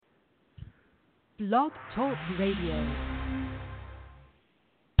Blog Talk Radio.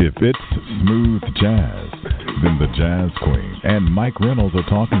 If it's smooth jazz, then the Jazz Queen and Mike Reynolds are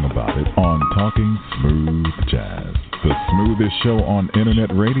talking about it on Talking Smooth Jazz, the smoothest show on internet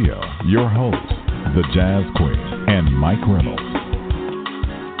radio. Your hosts, the Jazz Queen and Mike Reynolds.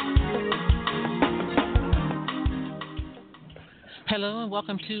 Hello and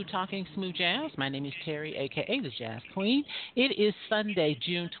welcome to Talking Smooth Jazz. My name is Terry, a.k.a. the Jazz Queen. It is Sunday,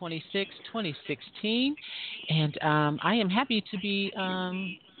 June 26, 2016, and I am happy to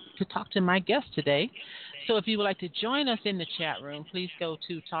talk to my guest today. So if you would like to join us in the chat room, please go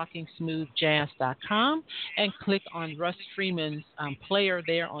to TalkingSmoothJazz.com and click on Russ Freeman's player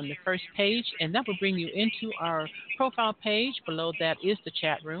there on the first page, and that will bring you into our profile page. Below that is the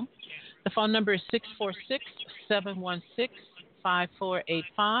chat room. The phone number is 646-716-5485,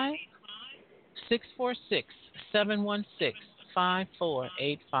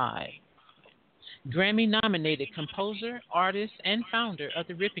 646-716-5485. Grammy-nominated composer, artist, and founder of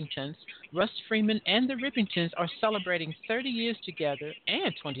the Rippingtons, Russ Freeman and the Rippingtons are celebrating 30 years together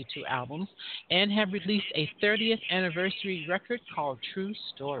and 22 albums, and have released a 30th anniversary record called True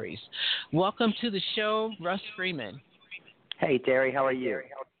Stories. Welcome to the show, Russ Freeman. Hey, Terry, how are you?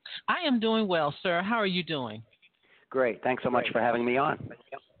 I am doing well, sir. How are you doing? Great. Thanks so much for having me on.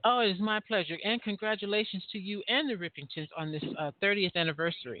 Oh, it is my pleasure. And congratulations to you and the Rippingtons on this 30th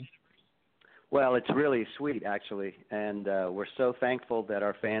anniversary. Well, it's really sweet, actually, and we're so thankful that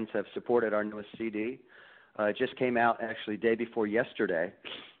our fans have supported our newest CD. It just came out, actually, day before yesterday,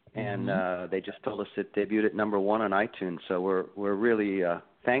 and they just told us it debuted at number 1 on iTunes. So we're really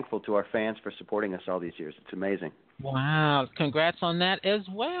thankful to our fans for supporting us all these years. It's amazing. Wow. Congrats on that as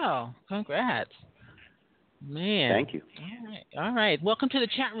well. Congrats. Man. Thank you. All right. Welcome to the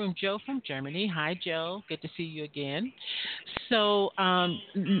chat room, Joe from Germany. Hi, Joe. Good to see you again. So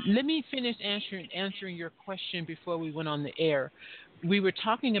let me finish answering your question before we went on the air. We were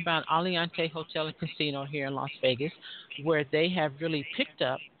talking about Aliante Hotel and Casino here in Las Vegas, where they have really picked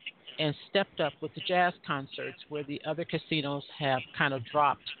up and stepped up with the jazz concerts, where the other casinos have kind of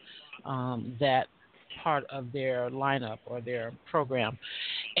dropped that part of their lineup or their program.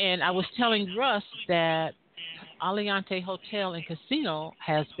 And I was telling Russ that Aliante Hotel and Casino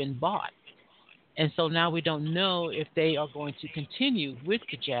has been bought. And so now we don't know if they are going to continue with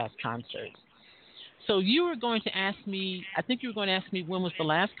the jazz concerts. So you were going to ask me, I think you were going to ask me when was the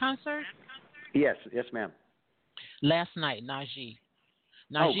last concert? Yes, ma'am. Last night, Najee.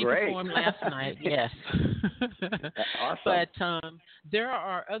 Oh, great. Performed last night, yes. Awesome. But there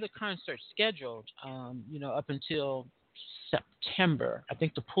are other concerts scheduled, up until September. I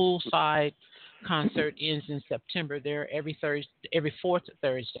think the poolside concert ends in September. They're every fourth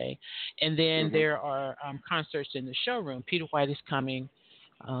Thursday. And then there are concerts in the showroom. Peter White is coming.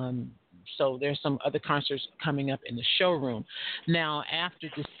 So there's some other concerts coming up in the showroom. Now, after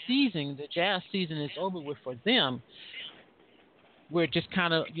the season, the jazz season is over with for them. We're just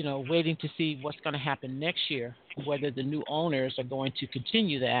kind of, waiting to see what's going to happen next year, whether the new owners are going to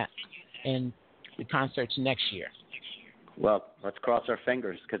continue that and the concerts next year. Well, let's cross our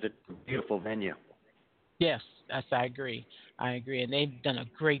fingers because it's a beautiful venue. Yes, I agree. And they've done a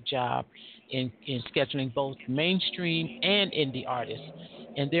great job in scheduling both mainstream and indie artists.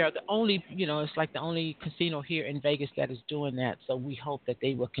 And they're the only, it's like the only casino here in Vegas that is doing that. So we hope that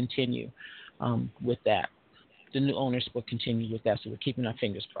they will continue with that. The new owners will continue with that. So we're keeping our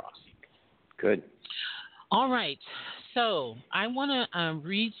fingers crossed. Good. All right. So I want to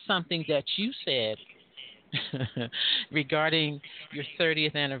read something that you said regarding your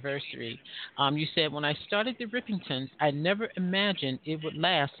 30th anniversary. You said, when I started the Rippingtons, I never imagined it would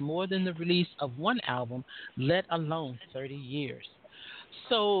last more than the release of one album, let alone 30 years.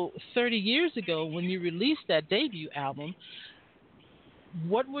 So 30 years ago, when you released that debut album,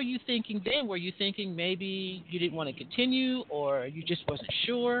 what were you thinking then? Were you thinking maybe you didn't want to continue, or you just wasn't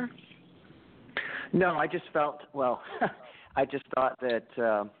sure? No, I just felt, I just thought that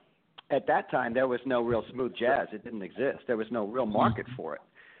at that time there was no real smooth jazz. It didn't exist. There was no real market for it.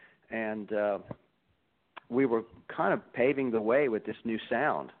 And we were kind of paving the way with this new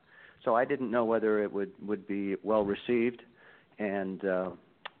sound. So I didn't know whether it would be well received and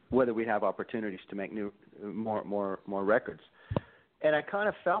whether we'd have opportunities to make more records. And I kind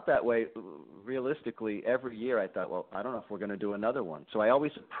of felt that way realistically every year. I thought, well, I don't know if we're going to do another one. So I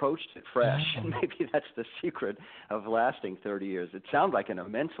always approached it fresh. And maybe that's the secret of lasting 30 years. It sounds like an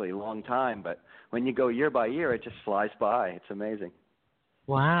immensely long time, but when you go year by year, it just flies by. It's amazing.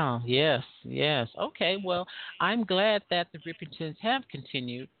 Wow. Yes. Okay. Well, I'm glad that the Rippingtons have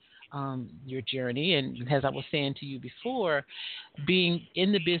continued your journey. And as I was saying to you before, being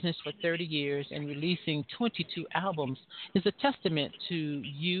in the business for 30 years and releasing 22 albums is a testament to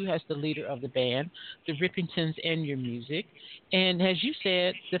you as the leader of the band, the Rippingtons, and your music. And as you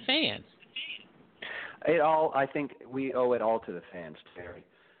said, the fans. I think we owe it all to the fans, Terry.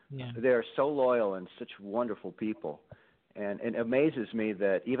 Yeah. They're so loyal and such wonderful people. And it amazes me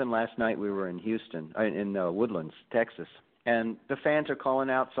that even last night we were in Houston, in Woodlands, Texas, and the fans are calling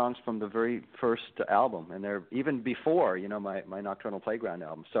out songs from the very first album, and they're even before, my Nocturnal Playground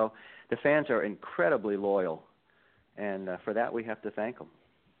album. So the fans are incredibly loyal, and for that we have to thank them.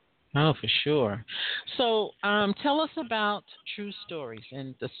 Oh, for sure. So tell us about True Stories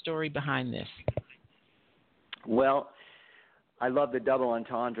and the story behind this. Well, I love the double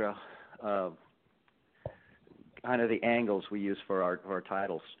entendre, kind of the angles we use for our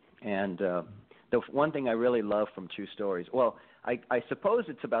titles. And the one thing I really love from True Stories, well, I suppose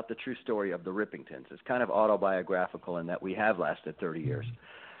it's about the true story of the Rippingtons. It's kind of autobiographical in that we have lasted 30 years.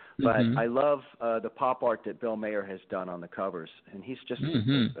 But I love the pop art that Bill Mayer has done on the covers. And he's just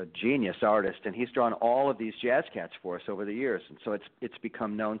a genius artist, and he's drawn all of these jazz cats for us over the years. And so it's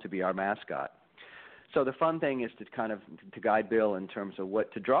become known to be our mascot. So the fun thing is to guide Bill in terms of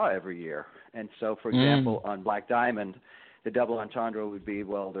what to draw every year. And so, for example, on Black Diamond, the double entendre would be,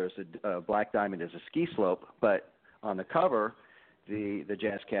 well, there's a Black Diamond is a ski slope, but on the cover, the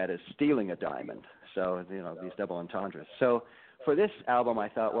jazz cat is stealing a diamond. So, these double entendres. So for this album, I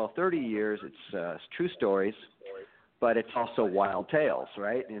thought, well, 30 years, it's True Stories, but it's also Wild Tales,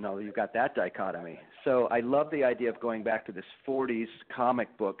 right? You've got that dichotomy. So I love the idea of going back to this 40s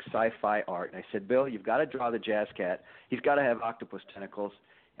comic book sci-fi art. And I said, Bill, you've got to draw the jazz cat. He's got to have octopus tentacles,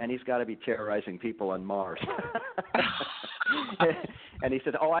 and he's got to be terrorizing people on Mars. And he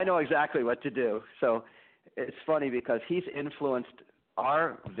said, oh, I know exactly what to do. So it's funny because he's influenced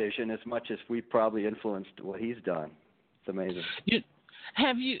our vision as much as we've probably influenced what he's done. It's amazing.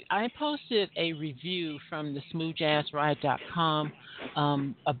 I posted a review from the smoothjazzride.com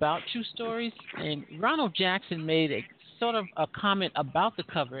about True Stories, and Ronald Jackson made a sort of a comment about the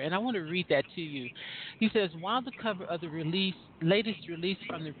cover, and I want to read that to you. He says, while the cover of the latest release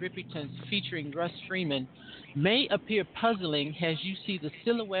from the Rippingtons featuring Russ Freeman may appear puzzling as you see the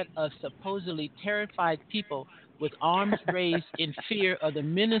silhouette of supposedly terrified people with arms raised in fear of the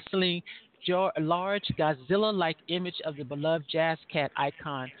menacing large Godzilla-like image of the beloved jazz cat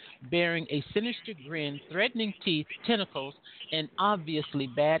icon, bearing a sinister grin, threatening teeth, tentacles, and obviously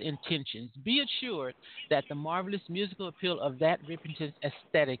bad intentions. Be assured that the marvelous musical appeal of that Rippingtons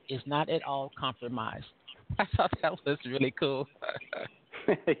aesthetic is not at all compromised. I thought that was really cool.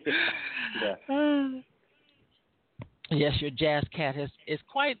 Yeah. Yes, your jazz cat is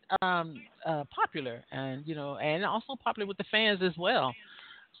quite popular, and also popular with the fans as well.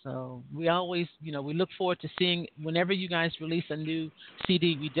 So we always, we look forward to seeing whenever you guys release a new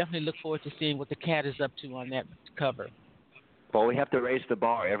CD. We definitely look forward to seeing what the cat is up to on that cover. Well, we have to raise the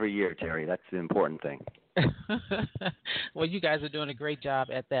bar every year, Terry. That's the important thing. Well, you guys are doing a great job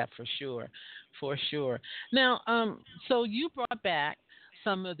at that for sure. Now, so you brought back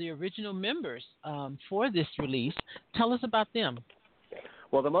some of the original members for this release. Tell us about them.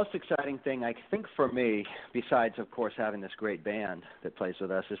 Well, the most exciting thing, I think, for me, besides, of course, having this great band that plays with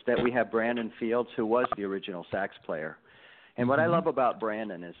us, is that we have Brandon Fields, who was the original sax player. And what I love about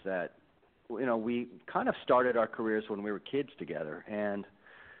Brandon is that, we kind of started our careers when we were kids together. And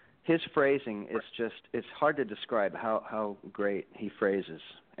his phrasing is it's hard to describe how great he phrases.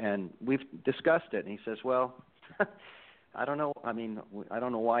 And we've discussed it, and he says, well, I don't know. I mean, I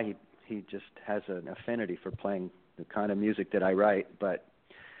don't know why he just has an affinity for playing the kind of music that I write, but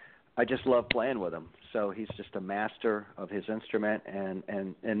I just love playing with him. So he's just a master of his instrument,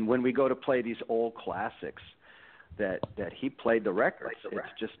 and when we go to play these old classics that he played the records,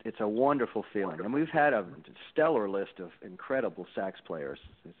 it's a wonderful feeling. And we've had a stellar list of incredible sax players.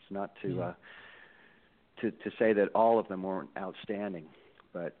 It's not to say that all of them weren't outstanding,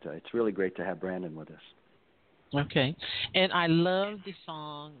 but it's really great to have Brandon with us. Okay. And I love the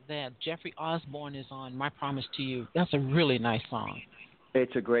song that Jeffrey Osborne is on, My Promise to You. That's a really nice song.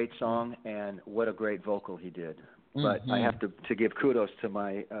 It's a great song, and what a great vocal he did. But I have to give kudos to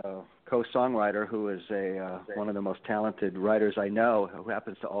my co-songwriter, who is one of the most talented writers I know, who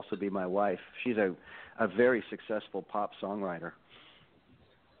happens to also be my wife. She's a very successful pop songwriter.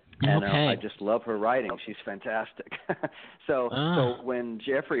 And I just love her writing. She's fantastic. So when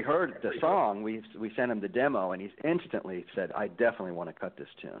Jeffrey heard the song, we sent him the demo, and he instantly said, I definitely want to cut this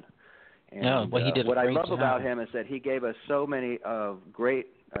tune. And he did what I love job. about him is that he gave us so many great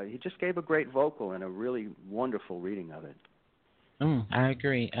he just gave a great vocal and a really wonderful reading of it. I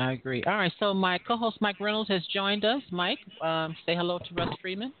agree. I agree. All right. So my co-host Mike Reynolds has joined us. Mike, say hello to Russ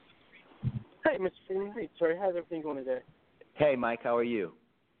Freeman. Hey, Mr. Freeman. Hey, Terry. How's everything going today? Hey, Mike, how are you?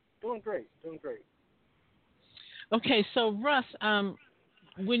 Doing great. Doing great. Okay. So Russ,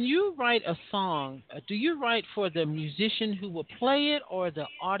 when you write a song, do you write for the musician who will play it or the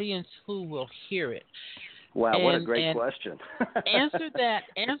audience who will hear it? Wow, what a great And question. answer that.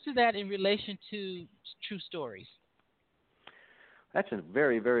 Answer that in relation to true stories. That's a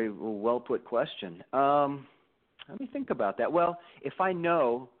very, very well put question. Let me think about that. Well, if I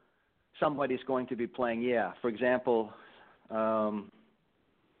know somebody's going to be playing, yeah, for example, a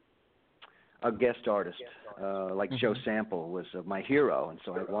guest artist like Joe Sample was my hero, and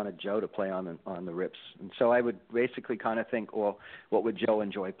so I wanted Joe to play on the rips. And so I would basically kind of think, well, what would Joe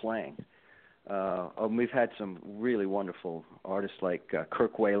enjoy playing? We've had some really wonderful artists like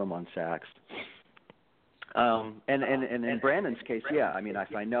Kirk Whalum on sax. And in Brandon's case, yeah, I mean,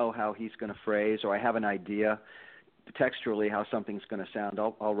 if I know how he's going to phrase or I have an idea texturally how something's going to sound,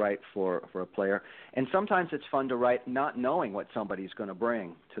 I'll write for a player. And sometimes it's fun to write not knowing what somebody's going to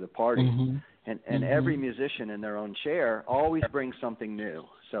bring to the party. And every musician in their own chair always brings something new.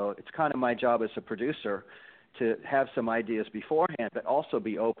 So it's kind of my job as a producer to have some ideas beforehand, but also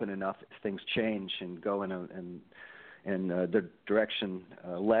be open enough if things change and go in the direction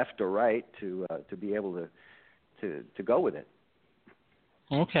left or right to be able to go with it.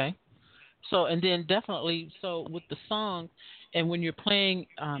 Okay. So, and then definitely, so with the song, and when you're playing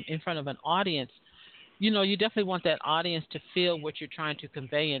in front of an audience, you definitely want that audience to feel what you're trying to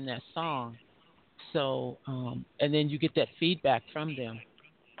convey in that song. So, and then you get that feedback from them.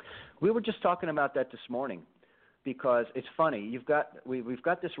 We were just talking about that this morning because it's funny. We've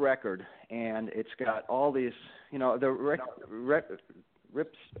got this record, and it's got all these, the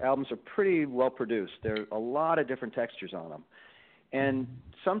Rips albums are pretty well produced. There are a lot of different textures on them. And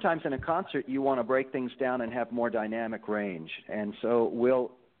sometimes in a concert, you want to break things down and have more dynamic range. And so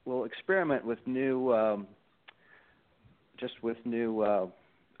we'll experiment with new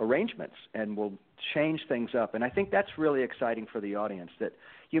arrangements, and we'll change things up. And I think that's really exciting for the audience, that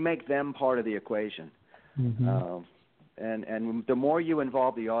you make them part of the equation. And the more you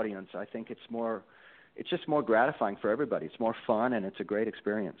involve the audience, I think it's just more gratifying for everybody. It's more fun, and it's a great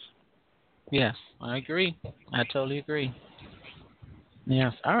experience. Yes, I agree. I totally agree.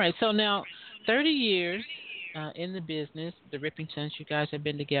 Yes. All right. So now, 30 years in the business, the Rippingtons, you guys have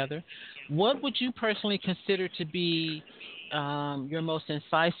been together. What would you personally consider to be your most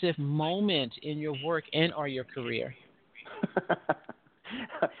incisive moment in your work and or your career?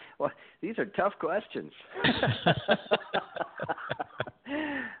 Well, these are tough questions.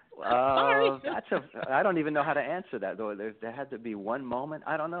 I don't even know how to answer that, though. There had to be one moment.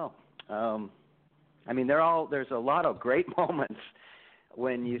 I don't know. I mean, there's a lot of great moments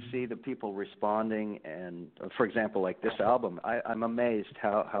when you see the people responding, and for example, like this album, I'm amazed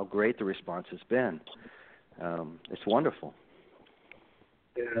how great the response has been. It's wonderful.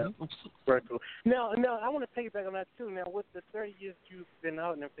 Yeah, very cool. Now, I want to piggyback on that too. Now, with the 30 years you've been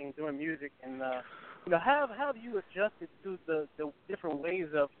out and everything doing music, and how have you adjusted to the different ways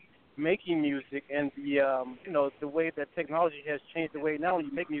of making music and the way that technology has changed the way not only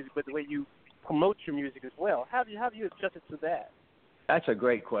you make music but the way you promote your music as well? How have you adjusted to that? That's a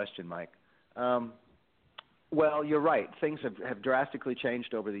great question, Mike. Well, you're right. Things have drastically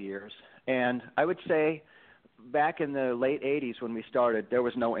changed over the years. And I would say back in the late 80s when we started, there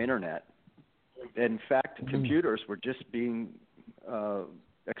was no internet. In fact, computers were just being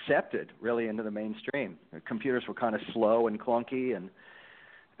accepted really into the mainstream. Computers were kind of slow and clunky.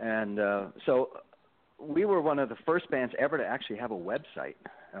 And so we were one of the first bands ever to actually have a website.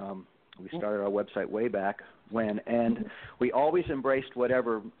 We started our website way back when, and we always embraced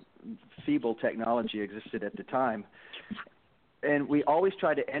whatever feeble technology existed at the time, and we always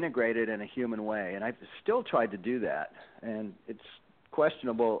tried to integrate it in a human way, and I've still tried to do that, and it's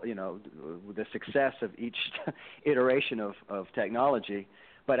questionable, the success of each iteration of technology,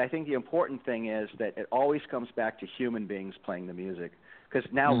 but I think the important thing is that it always comes back to human beings playing the music, because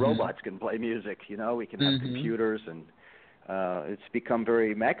now robots can play music, we can have computers, and it's become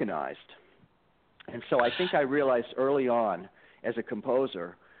very mechanized. And so I think I realized early on as a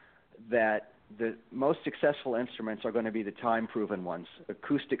composer that the most successful instruments are going to be the time-proven ones.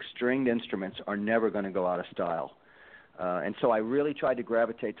 Acoustic stringed instruments are never going to go out of style. And so I really tried to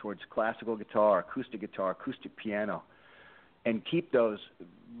gravitate towards classical guitar, acoustic piano, and keep those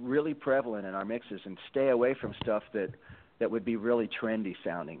really prevalent in our mixes and stay away from stuff that would be really trendy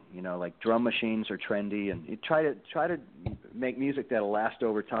sounding, like drum machines are trendy, and you try to make music that'll last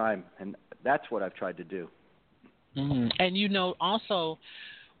over time, and that's what I've tried to do. And also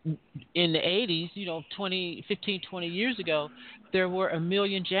in the 80s, 20 years ago, there were a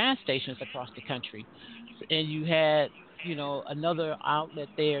million jazz stations across the country. And you had, another outlet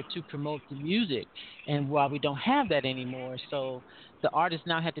there to promote the music. And while we don't have that anymore, so the artists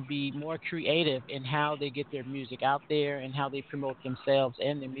now have to be more creative in how they get their music out there and how they promote themselves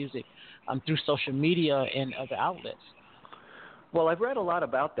and their music through social media and other outlets. Well, I've read a lot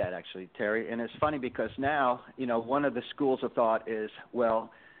about that actually, Terry, and it's funny because now, one of the schools of thought is,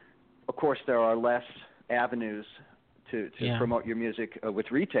 well, of course there are less avenues to promote your music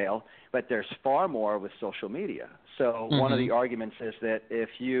with retail, but there's far more with social media. So one of the arguments is that if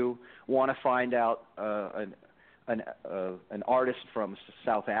you want to find out an artist from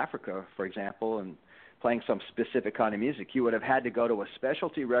South Africa, for example, and playing some specific kind of music, you would have had to go to a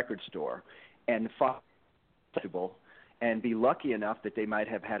specialty record store and find and be lucky enough that they might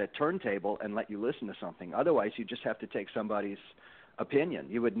have had a turntable and let you listen to something. Otherwise, you just have to take somebody's opinion.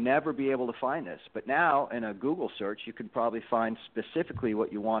 You would never be able to find this. But now, in a Google search, you can probably find specifically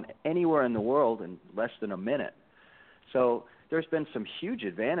what you want anywhere in the world in less than a minute. So there's been some huge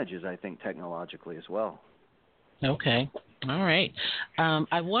advantages, I think, technologically as well. Okay. All right.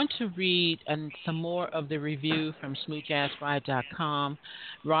 I want to read some more of the review from smoothjazzride.com.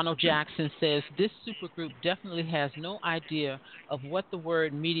 Ronald Jackson says, this supergroup definitely has no idea of what the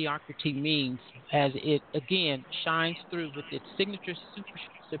word mediocrity means, as it, again, shines through with its signature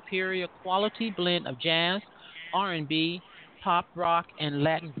superior quality blend of jazz, R&B, pop, rock, and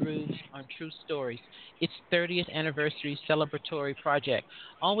Latin grooves on True Stories, its 30th anniversary celebratory project.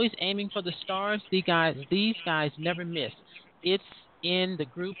 Always aiming for the stars, these guys never miss. It's in the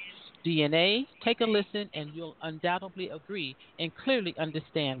group's DNA. Take a listen, and you'll undoubtedly agree and clearly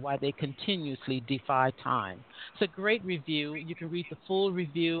understand why they continuously defy time. It's a great review. You can read the full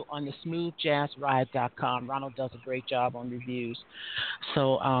review on the smoothjazzride.com. Ronald does a great job on reviews.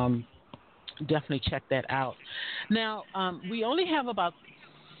 So, definitely check that out. Now, we only have about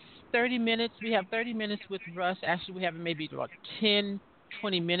 30 minutes. We have 30 minutes with Russ. Actually, we have maybe about 10,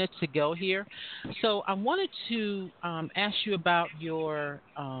 20 minutes to go here. So I wanted to ask you about your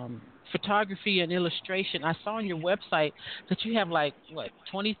photography and illustration. I saw on your website that you have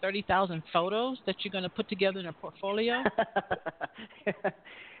 30,000 photos that you're going to put together in a portfolio?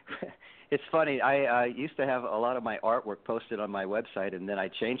 It's funny. I used to have a lot of my artwork posted on my website, and then I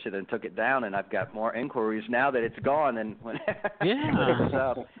changed it and took it down, and I've got more inquiries now that it's gone than when it was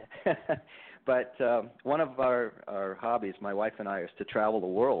up. But one of our hobbies, my wife and I, is to travel the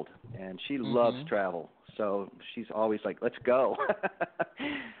world, and she loves travel. So she's always like, "Let's go."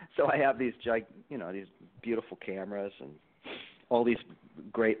 So I have these these beautiful cameras and all these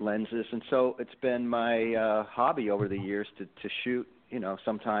great lenses, and so it's been my hobby over the years to shoot.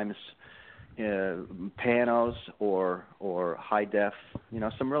 Sometimes panos or high def,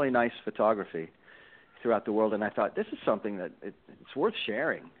 some really nice photography throughout the world. And I thought this is something that it's worth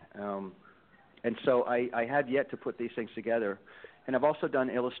sharing. And so I had yet to put these things together. And I've also done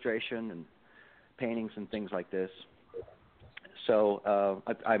illustration and paintings and things like this. So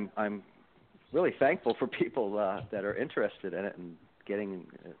I'm really thankful for people that are interested in it and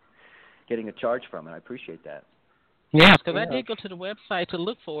getting a charge from it. I appreciate that. Yeah, because I did go to the website to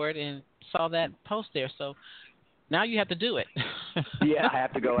look for it and saw that post there. So now you have to do it. Yeah, I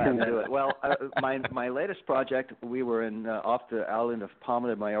have to go out and do it. Well, my latest project, we were off the island of Palma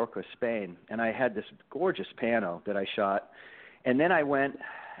de Mallorca, Spain, and I had this gorgeous pano that I shot. And then I went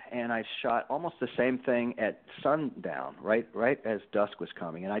and I shot almost the same thing at sundown, right as dusk was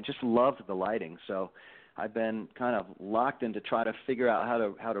coming. And I just loved the lighting. So I've been kind of locked in to try to figure out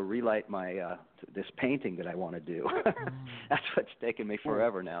how to relight my this painting that I want to do. That's what's taken me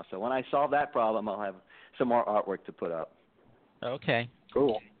forever now. So when I solve that problem, I'll have some more artwork to put up. Okay.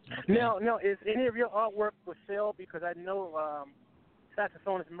 Cool. Okay. Now, is any of your artwork for sale? Because I know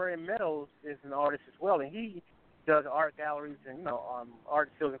saxophonist Murray Meadows is an artist as well, and he does art galleries and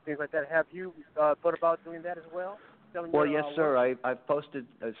art shows and things like that. Have you thought about doing that as well? Well, yes, sir. I've posted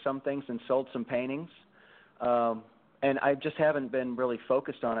some things and sold some paintings. And I just haven't been really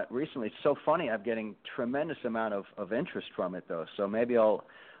focused on it recently. It's so funny. I'm getting tremendous amount of interest from it, though. So maybe I'll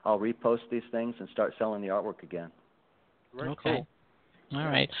repost these things and start selling the artwork again. Very cool. All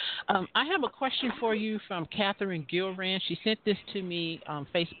right. I have a question for you from Catherine Gilran. She sent this to me on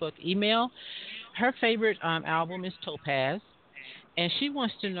Facebook email. Her favorite album is Topaz, and she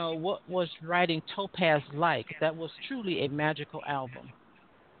wants to know what was writing Topaz like. That was truly a magical album.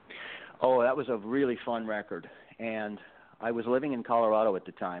 Oh, that was a really fun record. And I was living in Colorado at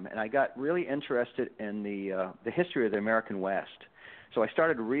the time, and I got really interested in the history of the American West. So I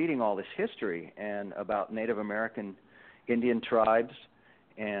started reading all this history and about Native American Indian tribes,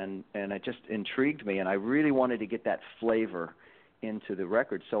 and it just intrigued me, and I really wanted to get that flavor into the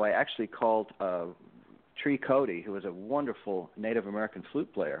record. So I actually called Tree Cody, who was a wonderful Native American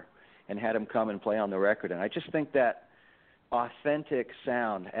flute player, and had him come and play on the record. And I just think that authentic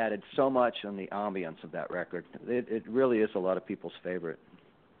sound added so much on the ambience of that record. It really is a lot of people's favorite.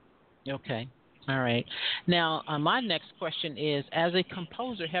 Okay. All right. Now, my next question is, as a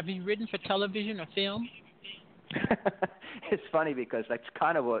composer, have you written for television or film? It's funny because that's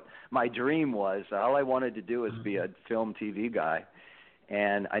kind of what my dream was. All I wanted to do was be a film TV guy,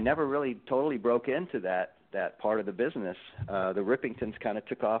 and I never really totally broke into that part of the business. The Rippingtons kind of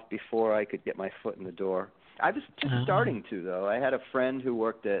took off before I could get my foot in the door. I was just starting to, though. I had a friend who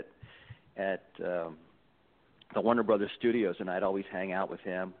worked at the Warner Brothers Studios, and I'd always hang out with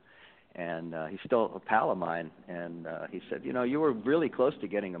him. And he's still a pal of mine. And he said, you were really close to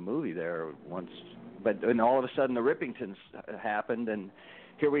getting a movie there once. But then all of a sudden the Rippingtons happened, and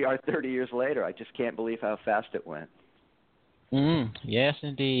here we are 30 years later. I just can't believe how fast it went. Yes,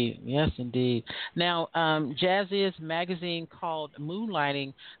 indeed. Yes, indeed. Now, Jazziz magazine called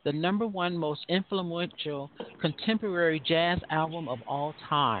Moonlighting the #1 most influential contemporary jazz album of all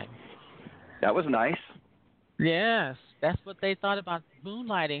time. That was nice. Yes, that's what they thought about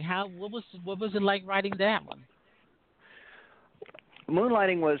Moonlighting. What was it like writing that one?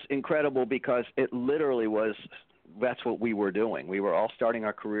 Moonlighting was incredible because it literally was. That's what we were doing. We were all starting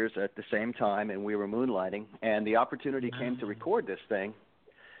our careers at the same time, and we were moonlighting. And the opportunity came to record this thing.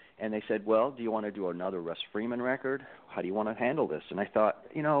 And they said, well, do you want to do another Russ Freeman record? How do you want to handle this? And I thought,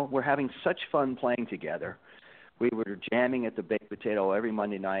 we're having such fun playing together. We were jamming at the Baked Potato every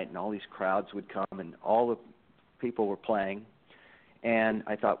Monday night, and all these crowds would come, and all the people were playing. And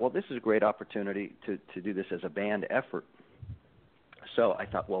I thought, well, this is a great opportunity to do this as a band effort. So I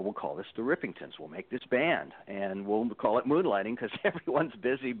thought, well, we'll call this the Rippingtons. We'll make this band, and we'll call it Moonlighting because everyone's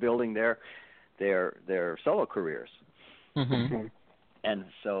busy building their solo careers. Mm-hmm. And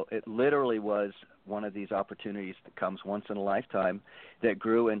so it literally was one of these opportunities that comes once in a lifetime that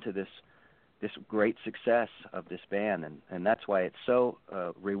grew into this great success of this band, and that's why it's so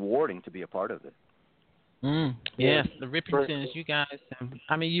rewarding to be a part of it. Yes, the Rippingtons, you guys.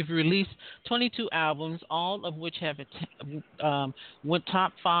 You've released 22 albums, all of which have went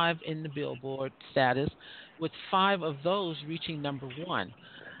top 5 in the Billboard status, with 5 of those reaching #1.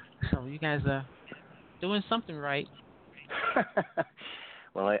 So you guys are doing something right.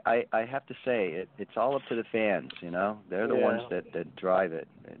 Well, I have to say, it's all up to the fans, They're the ones that drive it.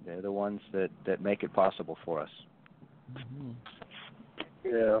 They're the ones that make it possible for us. Mm-hmm.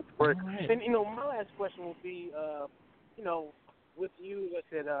 Yeah. Right. And, my last question would be, with you, like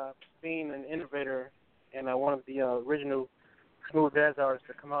I said, being an innovator and one of the original smooth jazz artists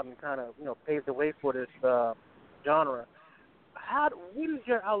to come out and kind of, pave the way for this genre, what is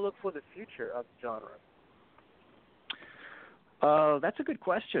your outlook for the future of the genre? That's a good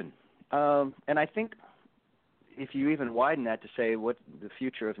question. And I think if you even widen that to say what the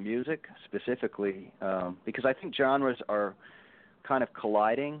future of music specifically, because I think genres are kind of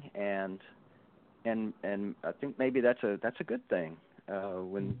colliding, and I think maybe that's a good thing.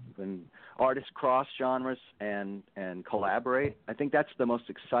 When artists cross genres and collaborate, I think that's the most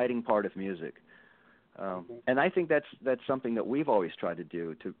exciting part of music. And I think that's something that we've always tried to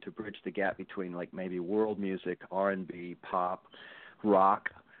do to bridge the gap between like maybe world music, R&B, pop,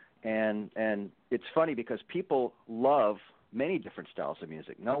 rock, and it's funny because people love many different styles of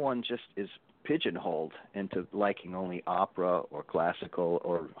music. No one just is pigeonholed into liking only opera or classical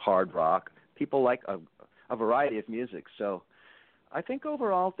or hard rock. People like a variety of music. So I think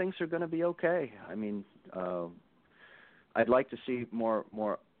overall things are going to be okay. I'd like to see more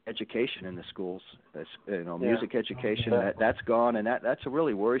education in the schools. Music education that's gone, and that's a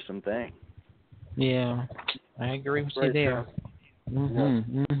really worrisome thing. Yeah, I agree with you there.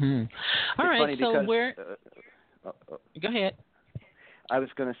 All right, so we're. Go ahead. I was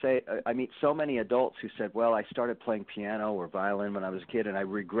going to say, I meet so many adults who said, well, I started playing piano or violin when I was a kid, and I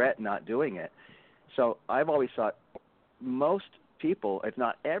regret not doing it. So I've always thought most people, if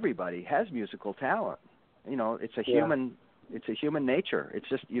not everybody, has musical talent. It's a human nature. It's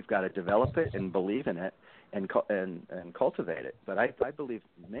just you've got to develop it and believe in it and cultivate it. But I believe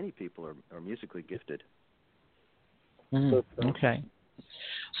many people are musically gifted. Okay.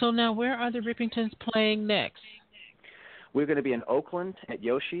 So now where are the Rippingtons playing next? We're going to be in Oakland at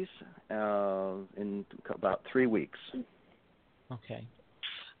Yoshi's in about 3 weeks. Okay.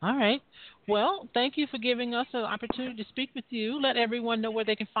 All right. Well, thank you for giving us an opportunity to speak with you. Let everyone know where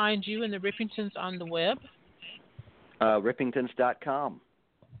they can find you and the Rippingtons on the web. Rippingtons.com.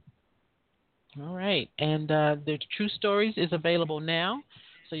 All right. And the True Stories is available now.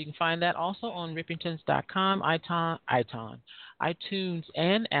 So you can find that also on Rippingtons.com, iTunes,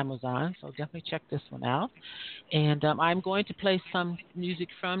 and Amazon. So definitely check this one out. And I'm going to play some music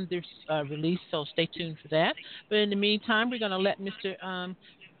from this release, so stay tuned for that. But in the meantime, we're going to let Mr.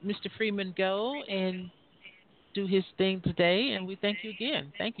 Freeman go and do his thing today. And we thank you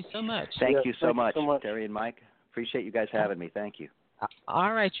again. Thank you so much. Thank you so much, Terry and Mike. Appreciate you guys having me. Thank you.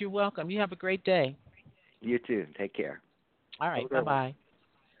 All right. You're welcome. You have a great day. You too. Take care. All right. Bye-bye.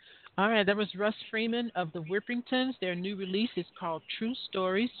 All right, that was Russ Freeman of the Rippingtons. Their new release is called True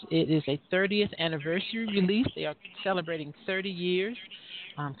Stories. It is a 30th anniversary release. They are celebrating 30 years.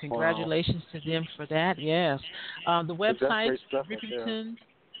 Congratulations to them for that. Yes. The website, Rippingtons.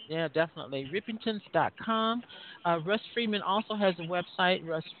 Yeah, definitely. Rippingtons.com. Russ Freeman also has a website,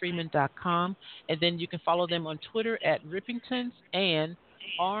 russfreeman.com. And then you can follow them on Twitter at Rippingtons and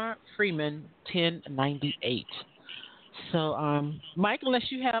rfreeman1098. So, Mike,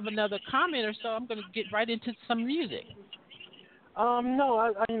 unless you have another comment or so, I'm going to get right into some music. No,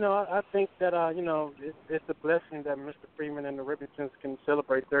 I think that it's a blessing that Mr. Freeman and the Rippingtons can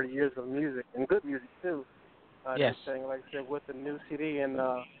celebrate 30 years of music and good music too. Yes. Thing, like I said, with the new CD, and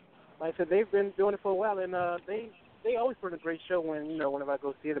like I said, they've been doing it for a while, and they always put on a great show whenever I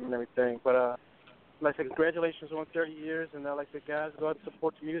go see them and everything. But like I said, congratulations on 30 years, and like I said, guys, go out and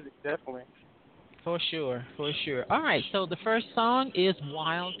support the music definitely. For sure. All right, so the first song is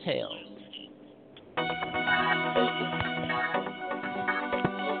Wild Tales.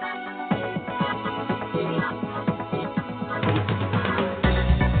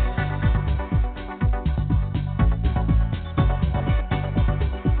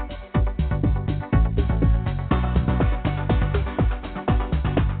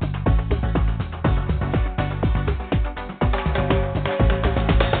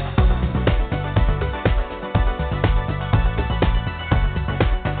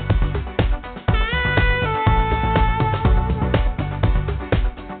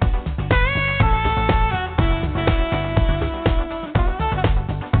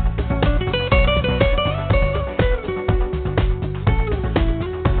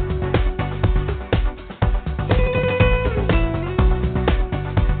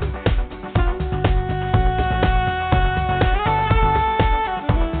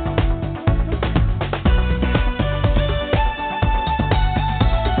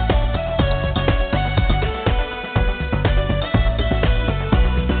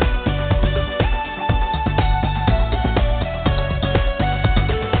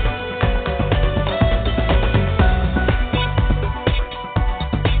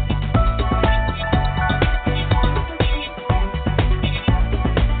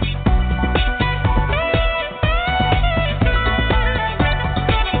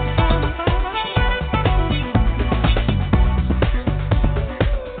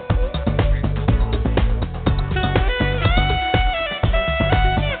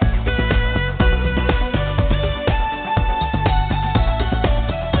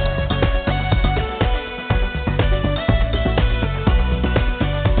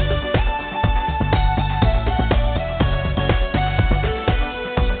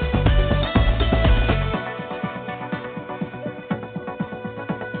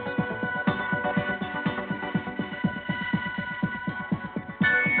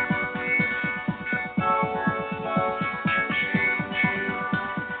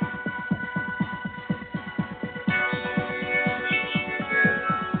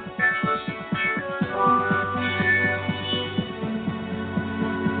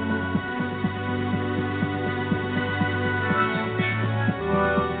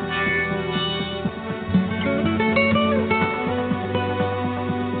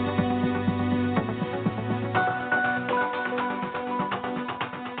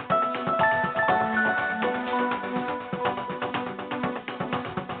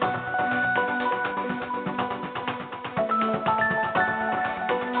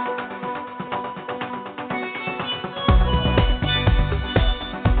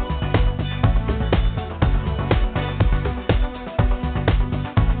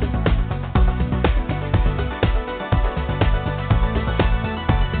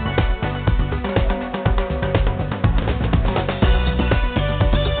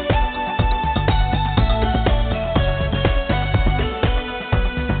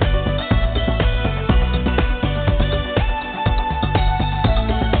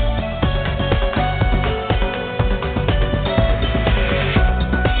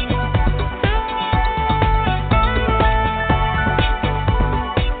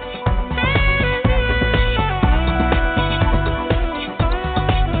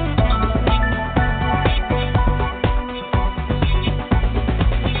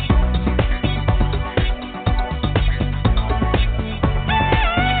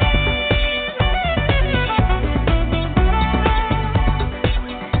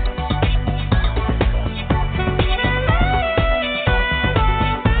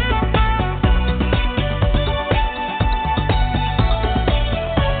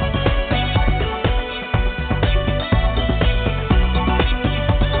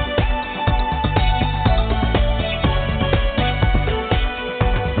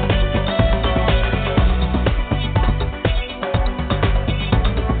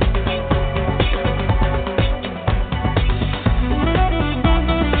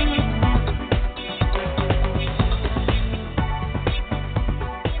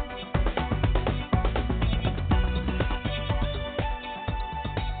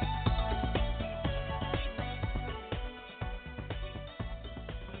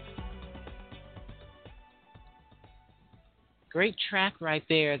 Great track right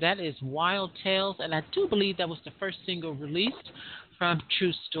there. That is Wild Tales, and I do believe that was the first single released from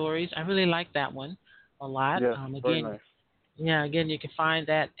True Stories. I really like that one a lot. Yeah, very Again, nice. yeah, again, you can find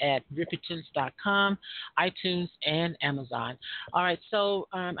that at rippingtons.com, iTunes, and Amazon. All right, so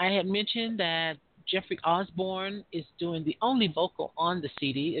I had mentioned that Jeffrey Osborne is doing the only vocal on the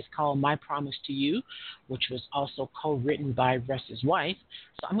CD. It's called My Promise to You, which was also co-written by Russ's wife.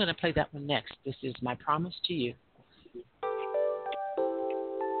 So I'm going to play that one next. This is My Promise to You.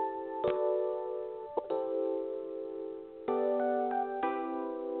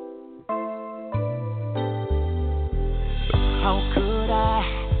 How could I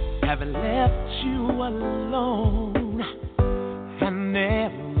have left you alone and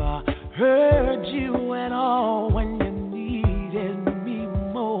never heard you at all when you needed me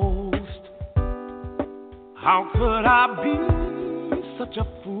most? How could I be such a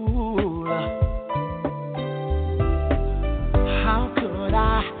fool? How could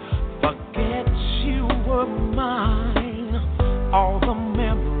I forget you were mine? All the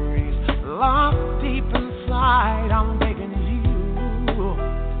memories locked deep inside, I'm begging you,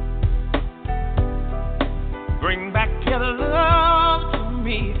 bring back your love to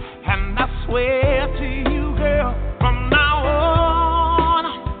me, and I swear to you, girl, from now on,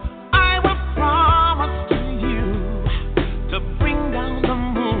 I will promise to you to bring down the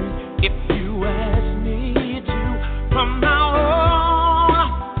moon if you ask me to. From now on,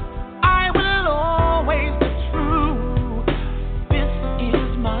 I will always be true. This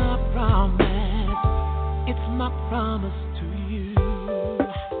is my promise. It's my promise to you.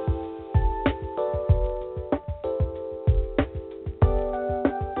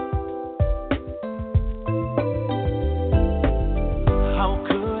 How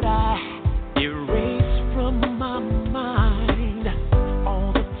could I erase from my mind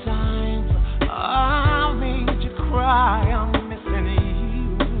all the times I made you cry? I'm missing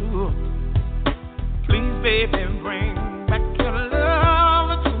you. Please, baby, bring back your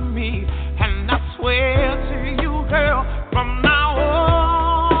love to me, and I swear to you, girl, from now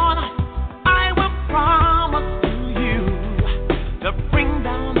on, I will promise to you to bring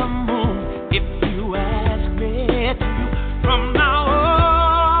down the moon if you ask me to. From now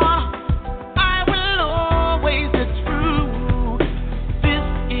on, I will always be true. This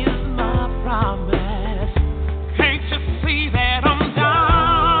is my promise. Can't you see that I'm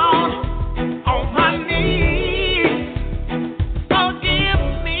down on my knees? Forgive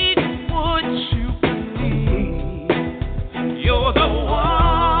me, would you please? You're the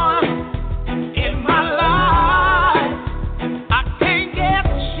one in my life. I can't get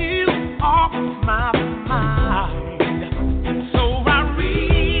you off my mind. So I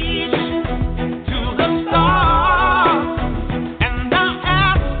reach to the stars and I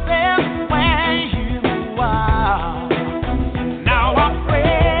ask them where you are. Now I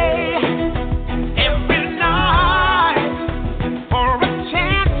pray every night for a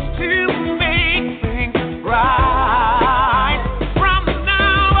chance to make things right. From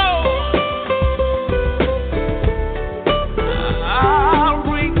now on, I'll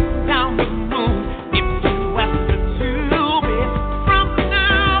bring down the moon if you ask me to be. From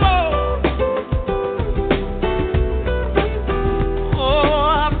now on,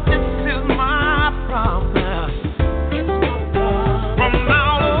 oh, this is my promise. From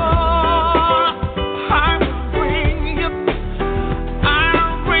now on, I'll bring you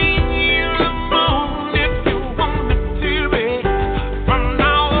the moon if you want me to be. From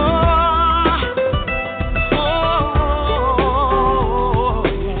now on, oh,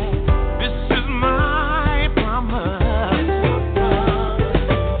 yeah, this is my promise.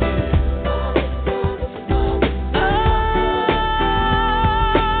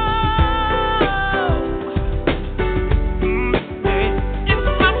 It's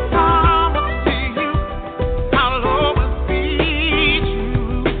my promise to you. I'll always be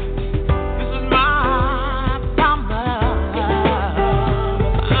true. This is my promise.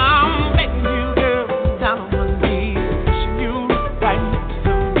 I'm begging you, girl, down on my knees, wishing you right next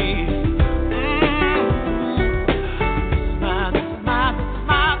to me. This is my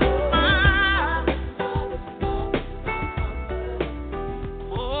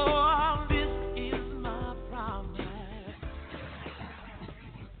oh, this is my promise.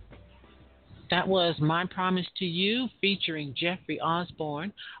 That was My Promise to You, featuring Jeffrey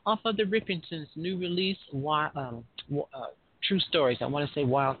Osborne, off of the Rippingtons' new release, True Stories. I want to say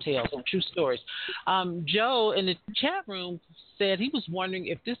Wild Tales, True Stories. Joe in the chat room said he was wondering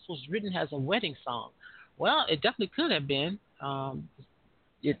if this was written as a wedding song. Well, it definitely could have been. I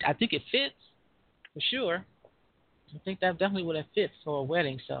think it fits, for sure. I think that definitely would have fit for a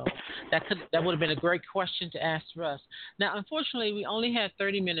wedding. So That would have been a great question to ask Russ. Now, unfortunately, we only had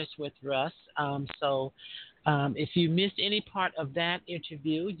 30 minutes with Russ. So if you missed any part of that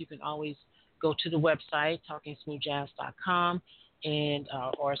interview, you can always go to the website talkingsmoothjazz.com and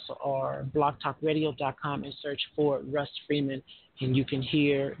or blogtalkradio.com and search for Russ Freeman, and you can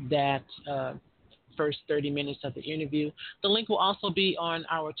hear that first 30 minutes of the interview. The link will also be on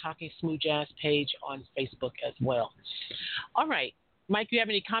our Talking Smooth Jazz page on Facebook as well. All right, Mike, you have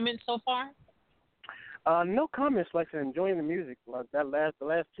any comments so far? No comments. Like I said, enjoying the music. The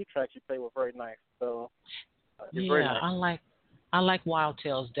last two tracks you played were very nice. So very nice. I like Wild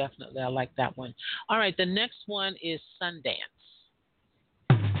Tales, definitely. I like that one. All right, the next one is Sundance.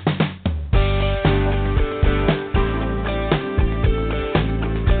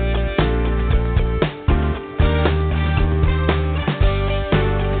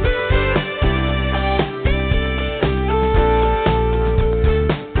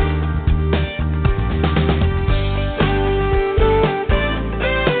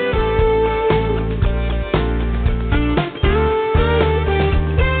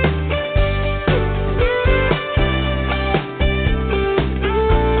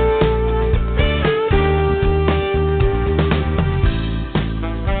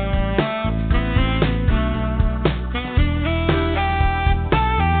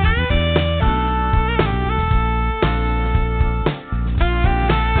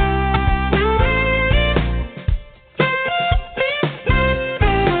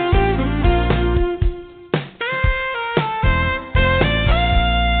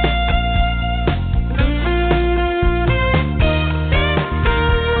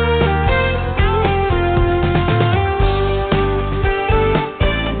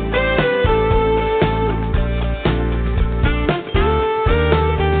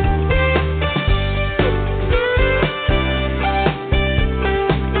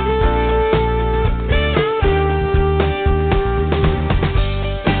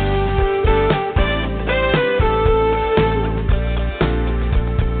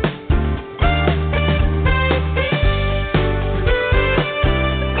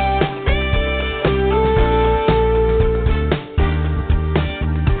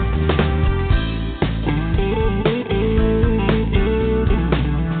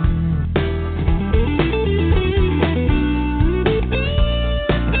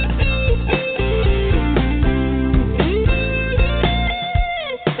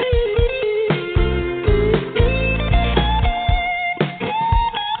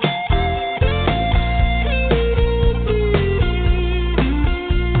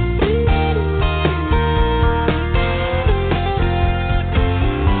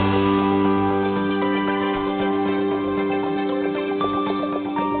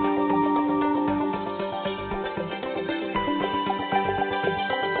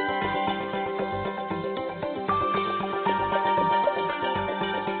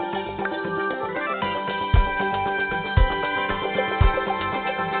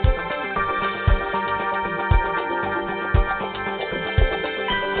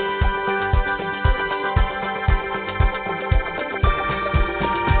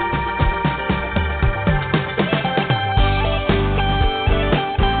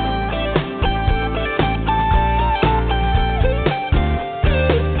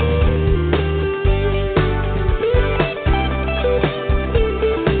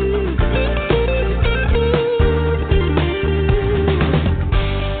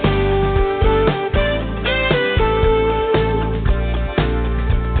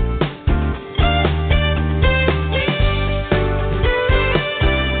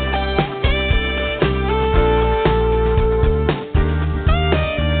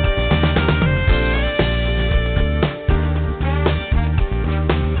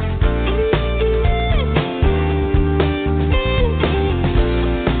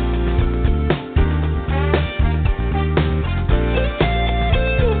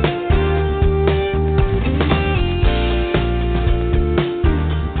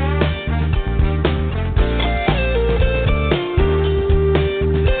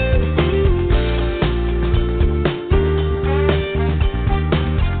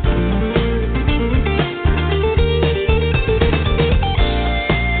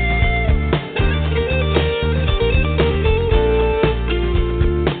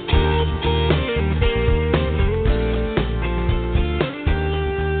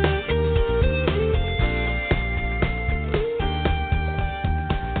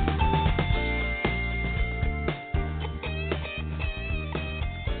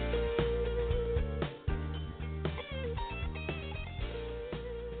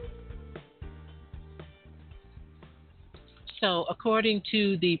 So, according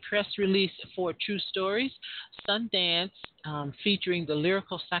to the press release for True Stories, Sundance, featuring the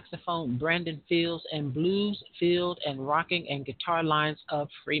lyrical saxophone Brandon Fields and blues, field, and rocking and guitar lines of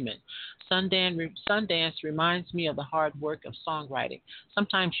Freeman. Sundance reminds me of the hard work of songwriting.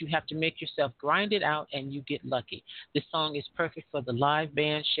 Sometimes you have to make yourself grind it out and you get lucky. This song is perfect for the live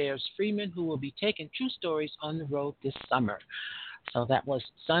band, shares Freeman, who will be taking True Stories on the road this summer. So that was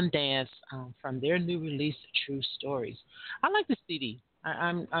Sundance from their new release, True Stories. I like the CD.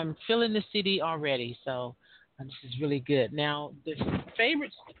 I'm feeling the CD already, so this is really good. Now, the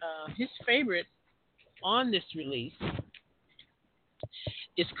favorites, his favorite on this release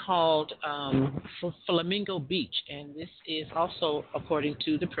is called Flamingo Beach, and this is also according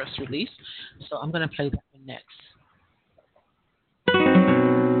to the press release. So I'm going to play that one next.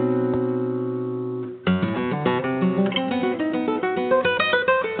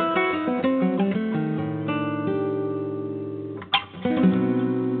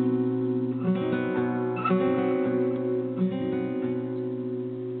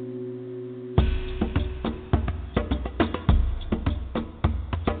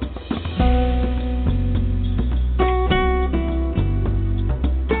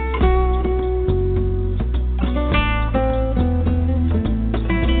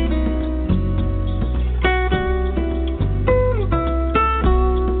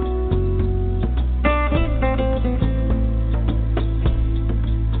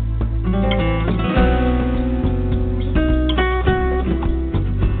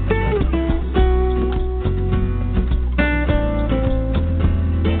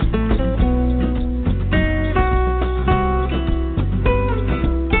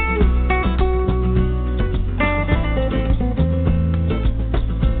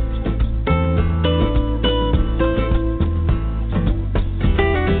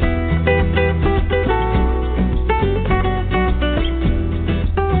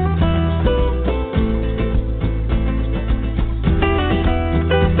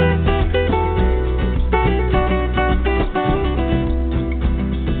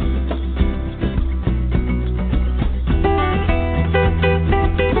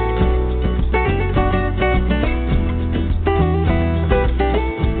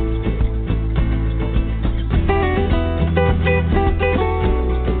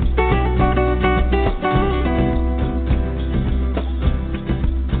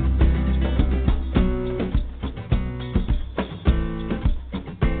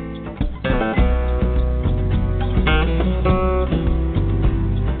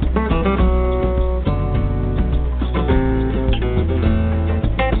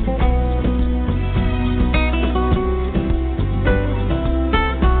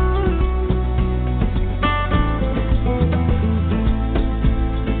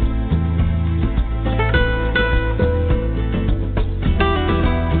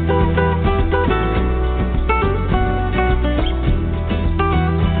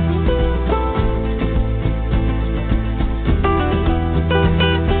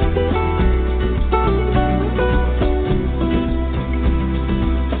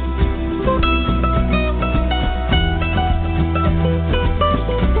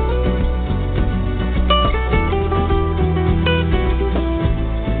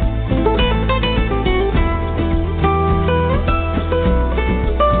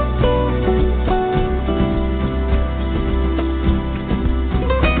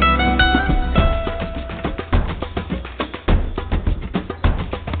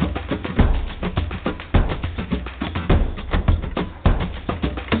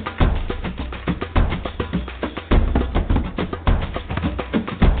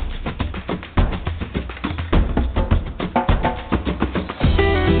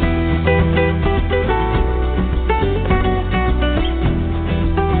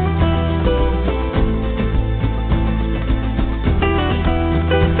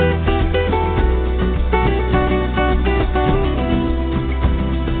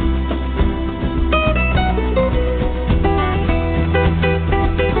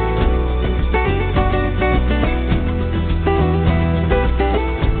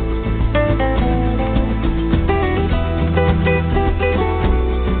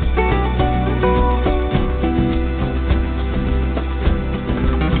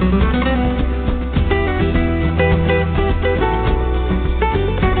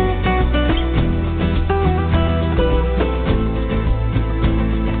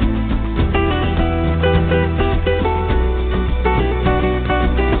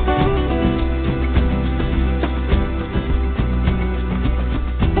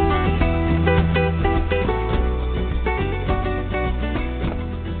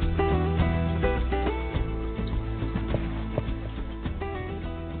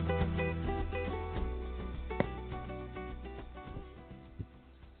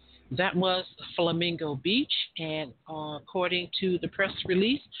 that was Flamingo Beach, and according to the press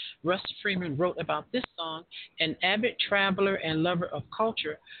release, Russ Freeman wrote about this song. An avid traveler and lover of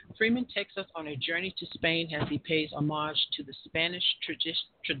culture, Freeman takes us on a journey to Spain as he pays homage to the Spanish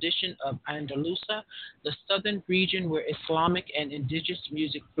tradition of Andalusia, the southern region where Islamic and indigenous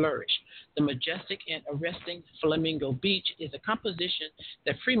music flourish. The majestic and arresting Flamingo Beach is a composition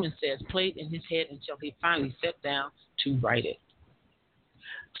that Freeman says played in his head until he finally sat down to write it.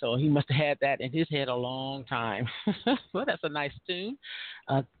 So he must have had that in his head a long time. Well, that's a nice tune.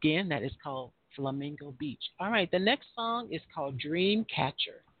 Again, that is called Flamingo Beach. All right, the next song is called Dream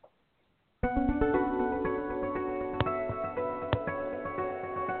Catcher.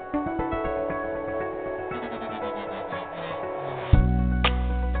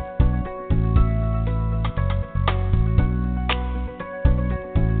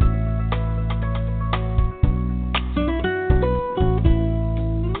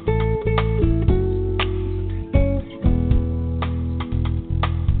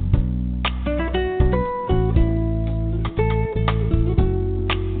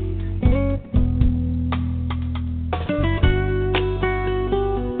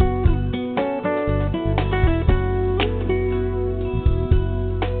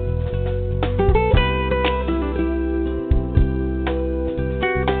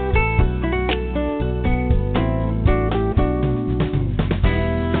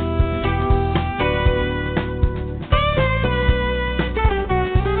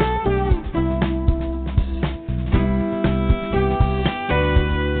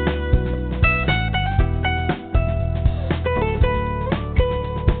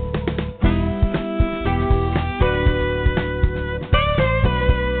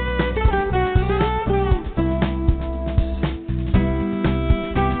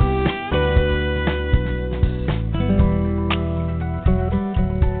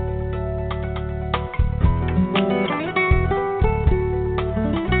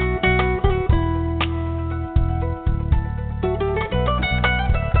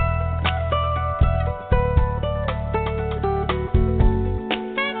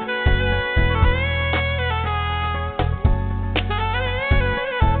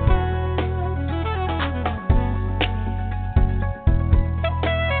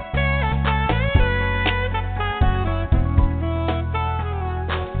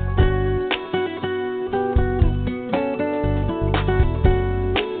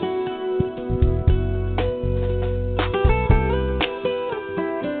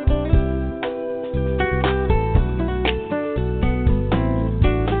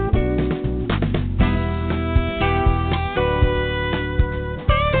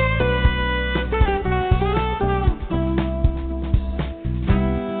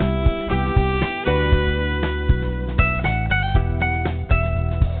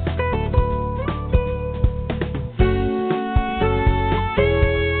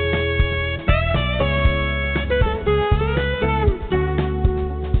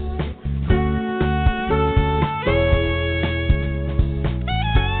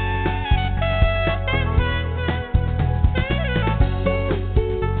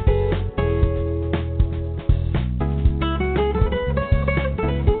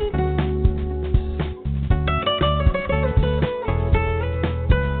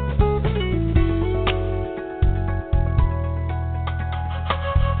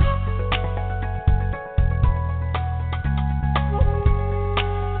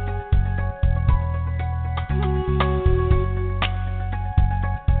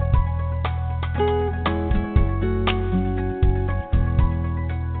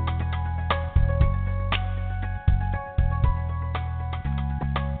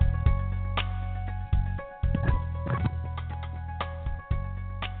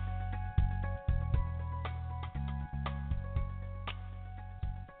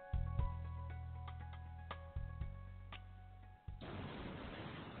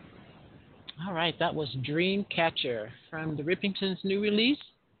 All right, that was Dreamcatcher from the Rippingtons' new release,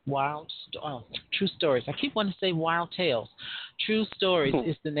 True Stories. I keep wanting to say Wild Tales. True Stories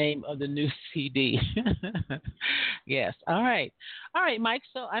is the name of the new CD. Yes. All right, Mike.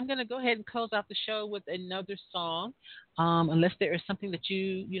 So I'm going to go ahead and close out the show with another song, unless there is something that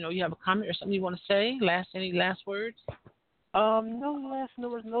you have a comment or something you want to say. Any last words?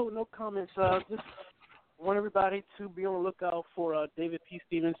 No comments. Just want everybody to be on the lookout for David P.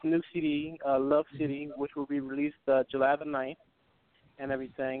 Stevens' new CD, Love City, which will be released July the 9th and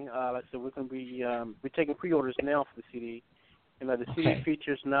everything. Like I said, we're going to be we're taking pre-orders now for the CD. And the CD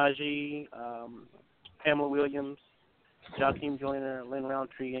features Najee, Pamela Williams, Joaquin Joyner, Lynn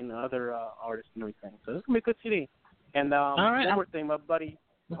Roundtree, and other artists and everything. So it's going to be a good CD. And one more thing, my buddy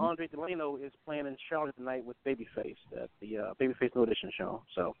Andre Delano is playing in Charlotte tonight with Babyface at the Babyface No Edition show.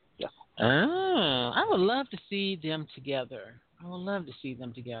 So, yeah. Oh, I would love to see them together.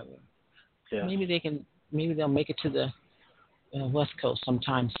 Yeah. Maybe they'll make it to the West Coast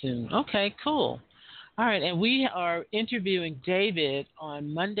sometime soon. Okay, cool. All right, and we are interviewing David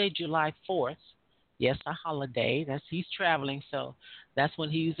on Monday, July 4th. Yes, a holiday. He's traveling, so that's when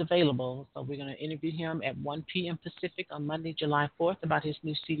he's available. So we're going to interview him at 1 p.m. Pacific on Monday, July 4th, about his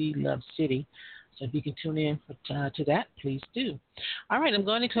new CD, Love City. So if you can tune in to that, please do. All right, I'm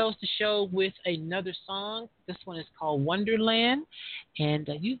going to close the show with another song. This one is called Wonderland, and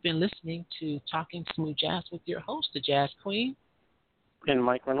you've been listening to Talking Smooth Jazz with your host, the Jazz Queen. And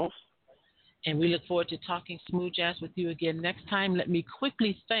Mike Reynolds. And we look forward to talking smooth jazz with you again next time. Let me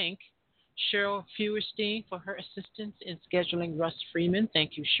quickly thank Cheryl Feuerstein for her assistance in scheduling Russ Freeman.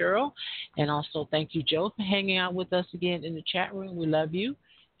 Thank you, Cheryl. And also thank you, Joe, for hanging out with us again in the chat room. We love you.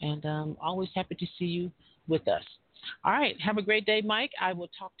 And always happy to see you with us. All right. Have a great day, Mike. I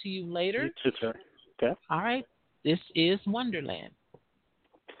will talk to you later. You too, sir. Okay. All right. This is Wonderland.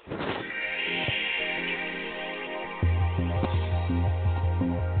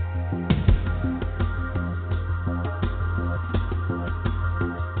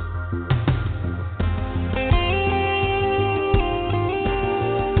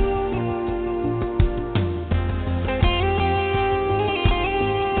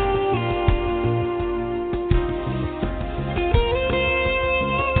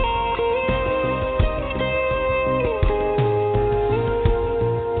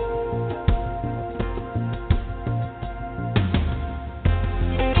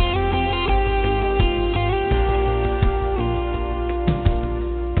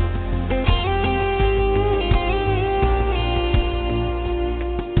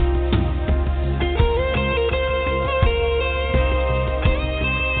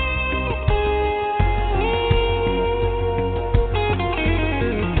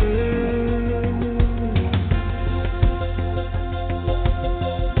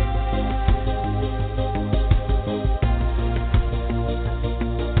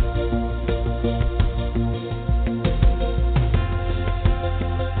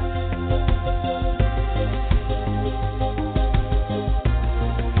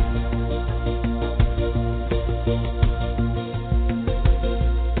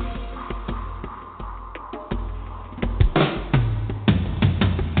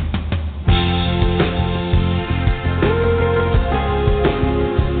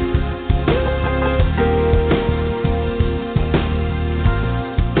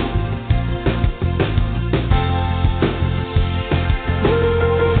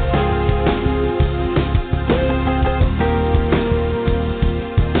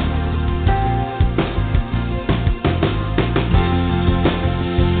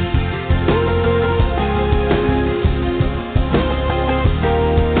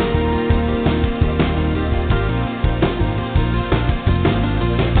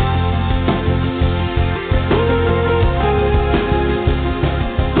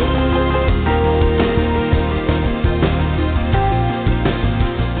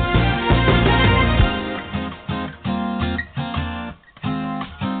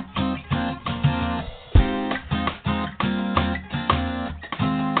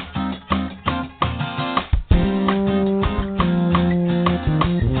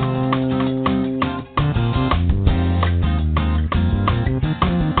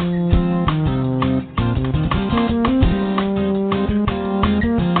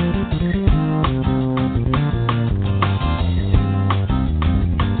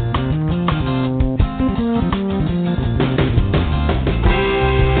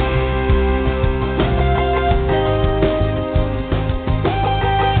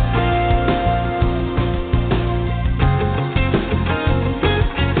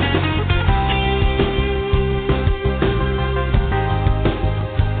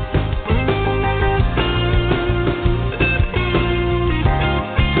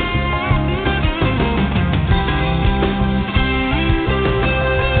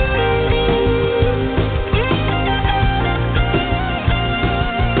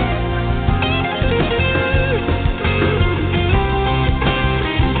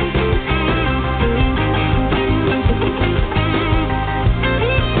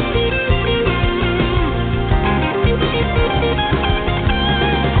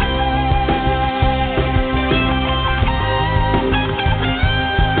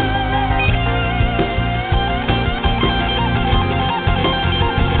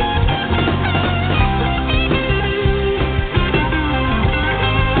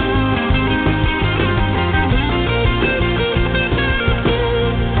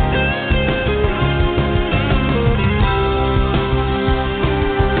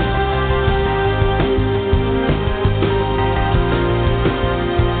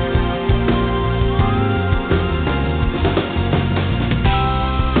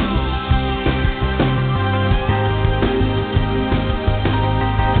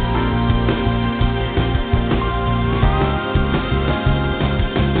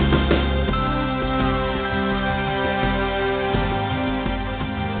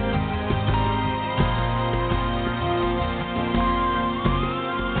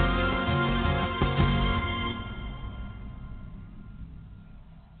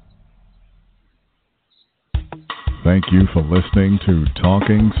 thank you for listening to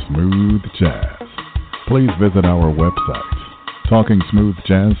Talking Smooth Jazz. Please visit our websites,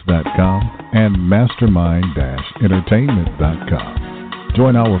 TalkingSmoothJazz.com and Mastermind-Entertainment.com.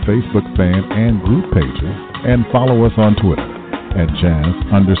 Join our Facebook fan and group pages and follow us on Twitter at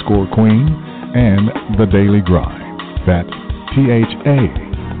Jazz_Queen and The Daily Grind. That's THA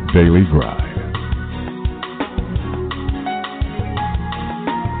Daily Grind.